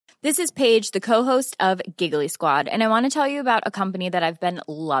This is Paige, the co-host of Giggly Squad, and I want to tell you about a company that I've been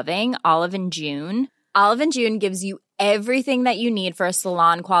loving, Olive and June. Olive and June gives you everything that you need for a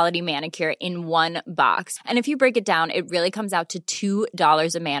salon-quality manicure in one box. And if you break it down, it really comes out to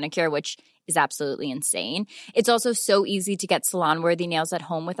 $2 a manicure, which is absolutely insane. It's also so easy to get salon-worthy nails at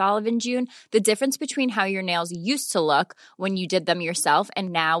home with Olive and June. The difference between how your nails used to look when you did them yourself and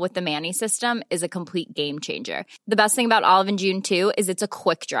now with the Mani system is a complete game changer. The best thing about Olive and June, too, is it's a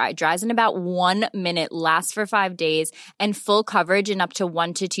quick dry. Dries in about 1 minute, lasts for 5 days, and full coverage in up to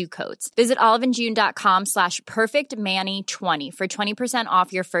 1 to 2 coats. Visit oliveandjune.com/perfectmani20 for 20%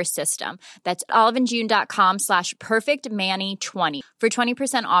 off your first system. That's oliveandjune.com/perfectmani20 for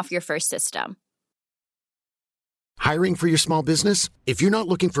 20% off your first system. Hiring for your small business? If you're not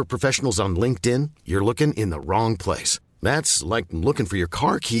looking for professionals on LinkedIn, you're looking in the wrong place. That's like looking for your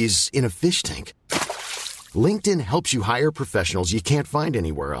car keys in a fish tank. LinkedIn helps you hire professionals you can't find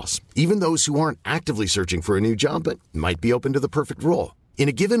anywhere else, even those who aren't actively searching for a new job but might be open to the perfect role. In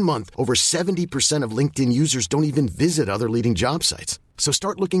a given month, over 70% of LinkedIn users don't even visit other leading job sites. So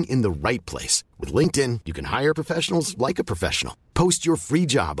start looking in the right place. With LinkedIn, you can hire professionals like a professional. Post your free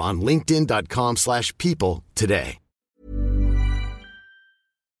job on linkedin.com/people today.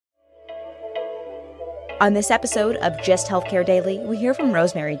 On this episode of Just Healthcare Daily, we hear from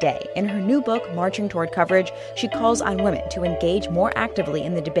Rosemary Day. In her new book, Marching Toward Coverage, she calls on women to engage more actively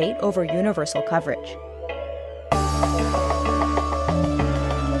in the debate over universal coverage.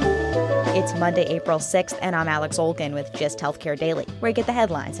 It's Monday, April 6th, and I'm Alex Olkin with Just Healthcare Daily, where you get the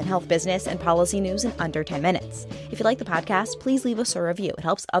headlines and health business and policy news in under 10 minutes. If you like the podcast, please leave us a review. It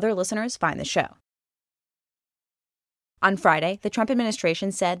helps other listeners find the show. On Friday, the Trump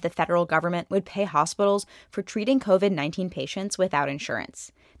administration said the federal government would pay hospitals for treating COVID-19 patients without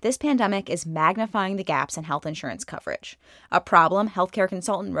insurance. This pandemic is magnifying the gaps in health insurance coverage, a problem healthcare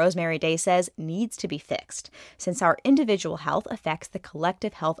consultant Rosemary Day says needs to be fixed, since our individual health affects the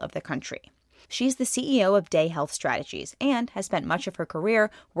collective health of the country. She's the CEO of Day Health Strategies and has spent much of her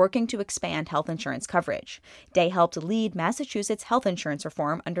career working to expand health insurance coverage. Day helped lead Massachusetts health insurance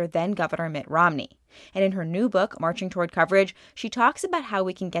reform under then-Governor Mitt Romney. And in her new book, Marching Toward Coverage, she talks about how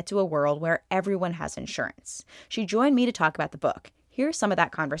we can get to a world where everyone has insurance. She joined me to talk about the book. Here's some of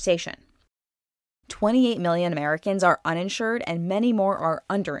that conversation. 28 million Americans are uninsured and many more are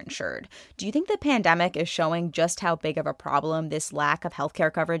underinsured. Do you think the pandemic is showing just how big of a problem this lack of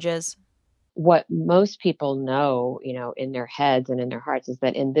healthcare coverage is? What most people know, in their heads and in their hearts is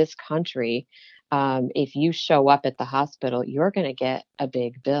that in this country, if you show up at the hospital, you're going to get a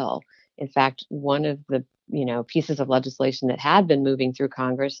big bill. In fact, one of the, pieces of legislation that had been moving through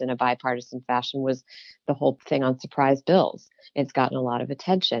Congress in a bipartisan fashion was the whole thing on surprise bills. It's gotten a lot of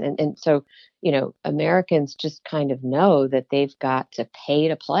attention. And so, Americans just kind of know that they've got to pay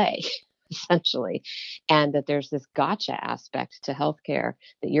to play. Essentially, and that there's this gotcha aspect to healthcare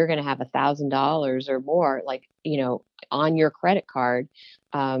that you're going to have $1,000 or more, on your credit card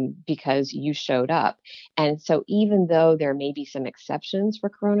because you showed up. And so even though there may be some exceptions for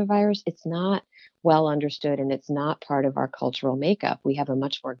coronavirus, it's not well understood and it's not part of our cultural makeup. We have a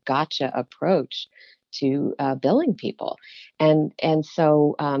much more gotcha approach to billing people. And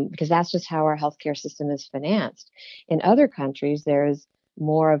so because that's just how our healthcare system is financed. In other countries, there's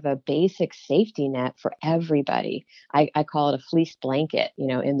more of a basic safety net for everybody. I call it a fleece blanket,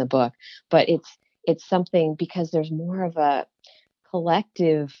 in the book, but it's something because there's more of a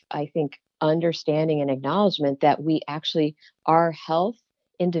collective, I think, understanding and acknowledgement that our health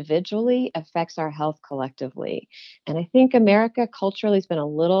individually affects our health collectively. And I think America culturally has been a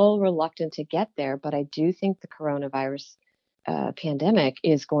little reluctant to get there, but I do think the coronavirus pandemic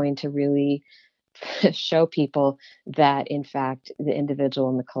is going to really show people that, in fact, the individual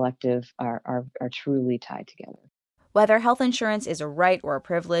and the collective are truly tied together. Whether health insurance is a right or a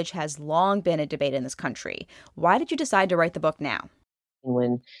privilege has long been a debate in this country. Why did you decide to write the book now?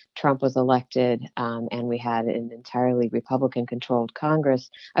 When Trump was elected and we had an entirely Republican-controlled Congress,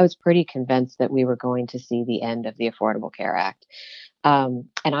 I was pretty convinced that we were going to see the end of the Affordable Care Act. And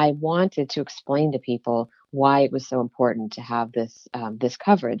I wanted to explain to people why it was so important to have this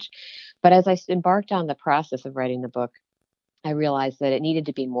coverage. But as I embarked on the process of writing the book, I realized that it needed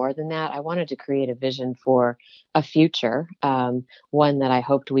to be more than that. I wanted to create a vision for a future, one that I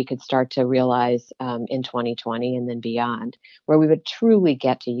hoped we could start to realize in 2020 and then beyond, where we would truly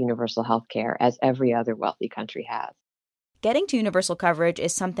get to universal health care as every other wealthy country has. Getting to universal coverage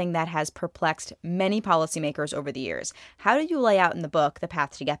is something that has perplexed many policymakers over the years. How did you lay out in the book the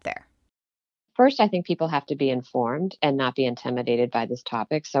path to get there? First, I think people have to be informed and not be intimidated by this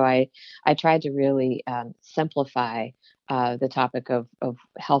topic. So I tried to really simplify the topic of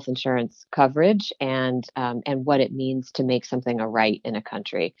health insurance coverage and what it means to make something a right in a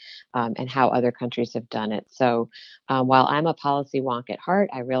country, and how other countries have done it. So while I'm a policy wonk at heart,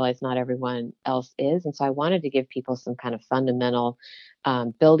 I realize not everyone else is. And so I wanted to give people some kind of fundamental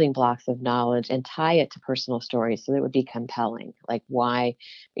building blocks of knowledge and tie it to personal stories so that it would be compelling. Like why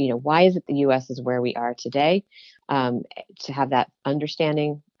is it the U.S. is where we are today? To have that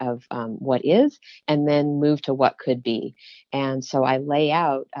understanding of what is, and then move to what could be. And so I lay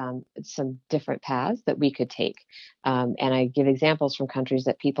out some different paths that we could take. And I give examples from countries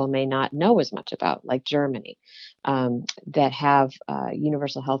that people may not know as much about, like Germany, that have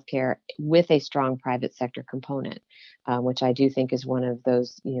universal health care with a strong private sector component, which I do think is one of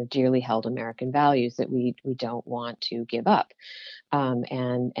those dearly held American values that we don't want to give up.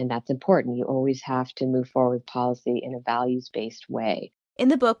 And that's important. You always have to move forward with policy in a values-based way. In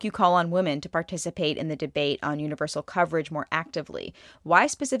the book, you call on women to participate in the debate on universal coverage more actively. Why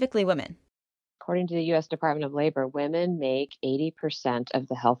specifically women? According to the U.S. Department of Labor, women make 80% of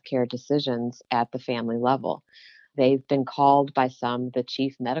the healthcare decisions at the family level. They've been called by some the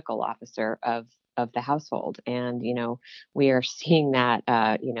chief medical officer of the household. And, we are seeing that,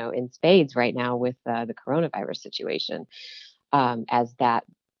 in spades right now with the coronavirus situation, as that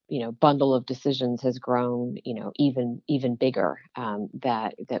bundle of decisions has grown, even bigger,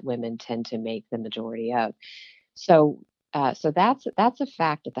 that women tend to make the majority of. So that's a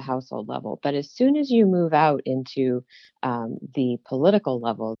fact at the household level. But as soon as you move out into the political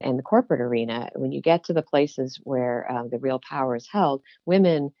level and the corporate arena, when you get to the places where the real power is held,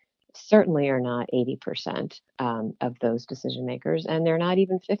 women certainly are not 80% of those decision makers, and they're not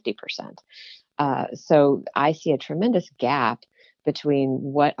even 50%. So I see a tremendous gap between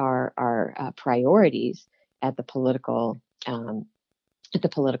what are our priorities at the political and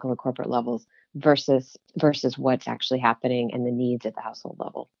corporate levels versus what's actually happening and the needs at the household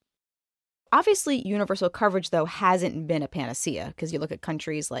level. Obviously, universal coverage, though, hasn't been a panacea, because you look at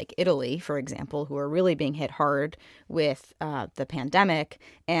countries like Italy, for example, who are really being hit hard with the pandemic,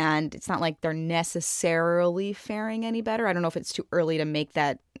 and it's not like they're necessarily faring any better. I don't know if it's too early to make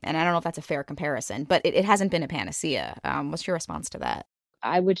that, and I don't know if that's a fair comparison, but it hasn't been a panacea. What's your response to that?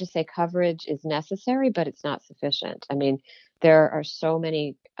 I would just say coverage is necessary, but it's not sufficient. I mean, there are so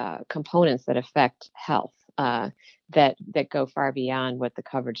many components that affect health that go far beyond what the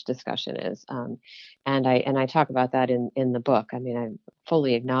coverage discussion is. And I talk about that in the book. I mean, I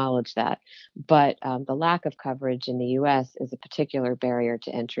fully acknowledge that. But the lack of coverage in the U.S. is a particular barrier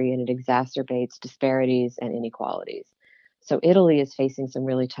to entry, and it exacerbates disparities and inequalities. So Italy is facing some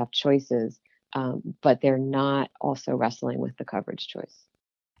really tough choices, but they're not also wrestling with the coverage choice.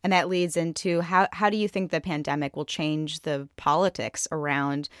 And that leads into how do you think the pandemic will change the politics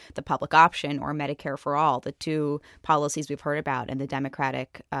around the public option or Medicare for all, the two policies we've heard about, and the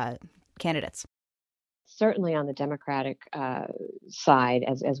Democratic candidates? Certainly on the Democratic side,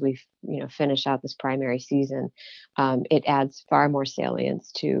 as we finish out this primary season, it adds far more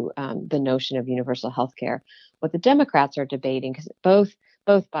salience to the notion of universal health care. What the Democrats are debating, because both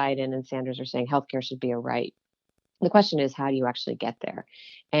Biden and Sanders are saying health care should be a right. The question is, how do you actually get there?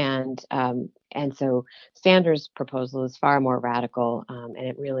 And so Sanders' proposal is far more radical, and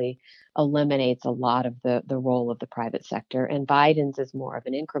it really eliminates a lot of the role of the private sector. And Biden's is more of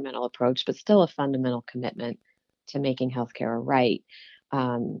an incremental approach, but still a fundamental commitment to making healthcare a right.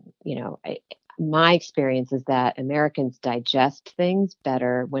 My experience is that Americans digest things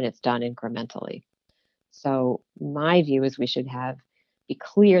better when it's done incrementally. So my view is we should be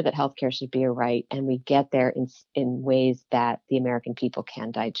clear that healthcare should be a right, and we get there in ways that the American people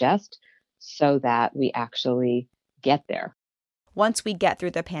can digest so that we actually get there. Once we get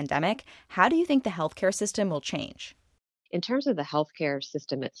through the pandemic, how do you think the healthcare system will change? In terms of the healthcare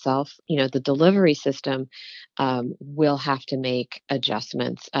system itself, the delivery system will have to make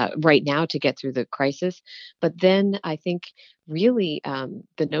adjustments right now to get through the crisis. But then I think really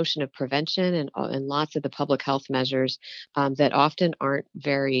the notion of prevention and lots of the public health measures that often aren't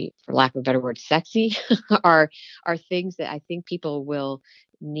very, for lack of a better word, sexy, are things that I think people will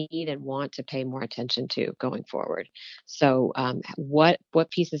need and want to pay more attention to going forward. So what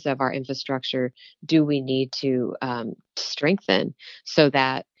pieces of our infrastructure do we need to strengthen so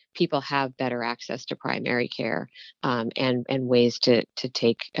that people have better access to primary care and ways to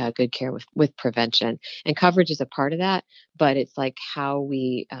take good care with prevention? And coverage is a part of that, but it's like how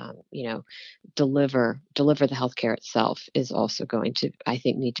we deliver the healthcare itself is also going to, I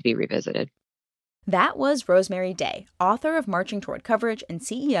think, need to be revisited. That was Rosemary Day, author of Marching Toward Coverage and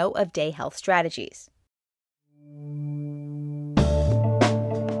CEO of Day Health Strategies.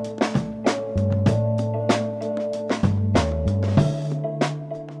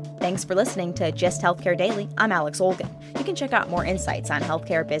 Thanks for listening to Just Healthcare Daily. I'm Alex Olgin. You can check out more insights on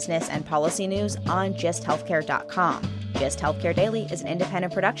healthcare business and policy news on justhealthcare.com. Just Healthcare Daily is an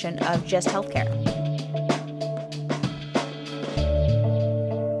independent production of Just Healthcare.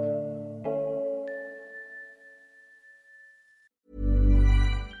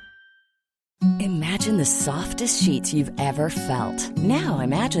 Imagine the softest sheets you've ever felt. Now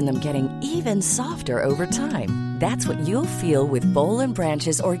imagine them getting even softer over time. That's what you'll feel with Boll &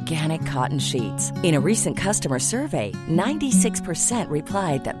 Branch's organic cotton sheets. In a recent customer survey, 96%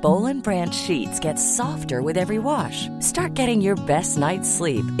 replied that Boll & Branch sheets get softer with every wash. Start getting your best night's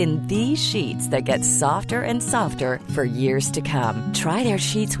sleep in these sheets that get softer and softer for years to come. Try their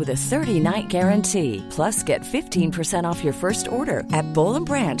sheets with a 30-night guarantee. Plus, get 15% off your first order at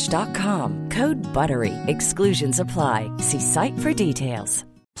bollandbranch.com. Code BUTTERY. Exclusions apply. See site for details.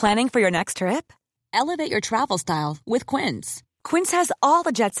 Planning for your next trip? Elevate your travel style with Quince. Quince has all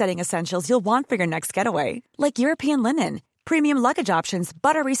the jet-setting essentials you'll want for your next getaway, like European linen, premium luggage options,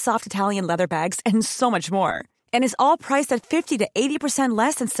 buttery soft Italian leather bags, and so much more. And is all priced at 50 to 80%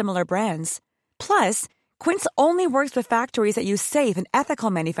 less than similar brands. Plus, Quince only works with factories that use safe and ethical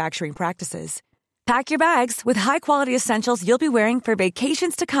manufacturing practices. Pack your bags with high-quality essentials you'll be wearing for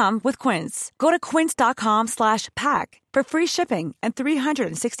vacations to come with Quince. Go to quince.com/pack for free shipping and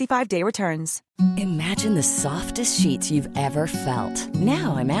 365-day returns. Imagine the softest sheets you've ever felt.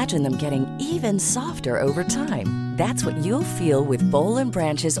 Now imagine them getting even softer over time. That's what you'll feel with Boll &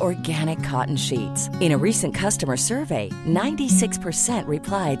 Branch's organic cotton sheets. In a recent customer survey, 96%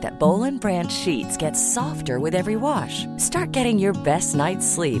 replied that Boll & Branch sheets get softer with every wash. Start getting your best night's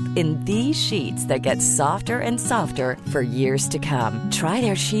sleep in these sheets that get softer and softer for years to come. Try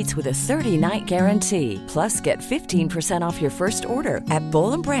their sheets with a 30-night guarantee. Plus, get 15% off your first order at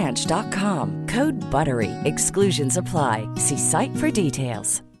bollandbranch.com. Code BUTTERY. Exclusions apply. See site for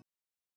details.